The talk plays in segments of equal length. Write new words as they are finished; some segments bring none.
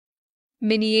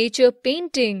Miniature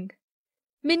painting.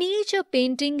 Miniature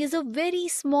painting is a very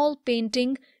small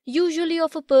painting, usually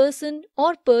of a person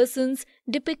or persons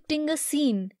depicting a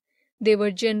scene. They were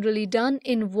generally done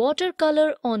in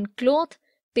watercolor on cloth,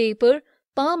 paper,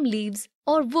 palm leaves,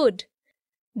 or wood.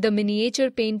 The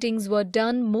miniature paintings were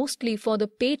done mostly for the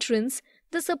patrons,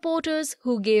 the supporters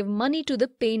who gave money to the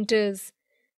painters.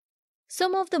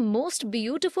 Some of the most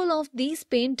beautiful of these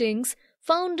paintings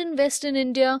found in Western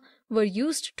India were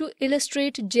used to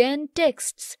illustrate Jain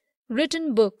texts,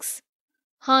 written books.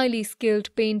 Highly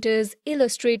skilled painters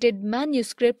illustrated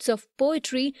manuscripts of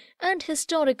poetry and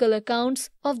historical accounts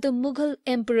of the Mughal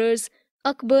emperors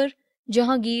Akbar,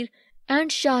 Jahangir,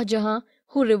 and Shah Jahan,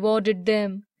 who rewarded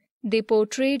them. They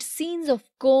portrayed scenes of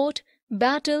court,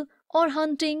 battle, or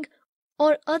hunting,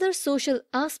 or other social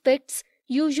aspects,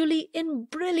 usually in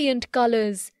brilliant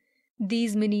colors.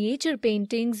 These miniature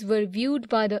paintings were viewed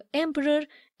by the emperor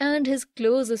and his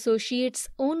close associates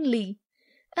only.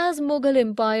 As Mughal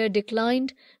Empire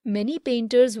declined, many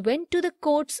painters went to the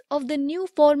courts of the new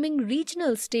forming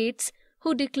regional states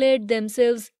who declared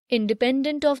themselves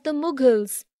independent of the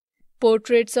Mughals.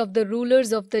 Portraits of the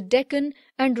rulers of the Deccan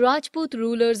and Rajput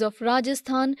rulers of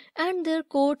Rajasthan and their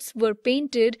courts were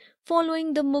painted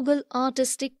following the Mughal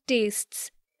artistic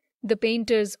tastes. The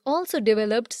painters also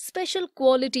developed special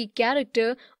quality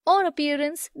character or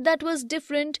appearance that was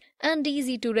different and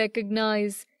easy to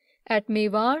recognize. At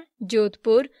Mewar,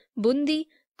 Jodhpur, Bundi,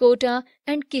 Kota,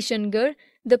 and Kishangarh,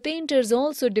 the painters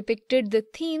also depicted the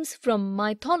themes from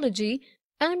mythology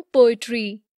and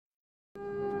poetry.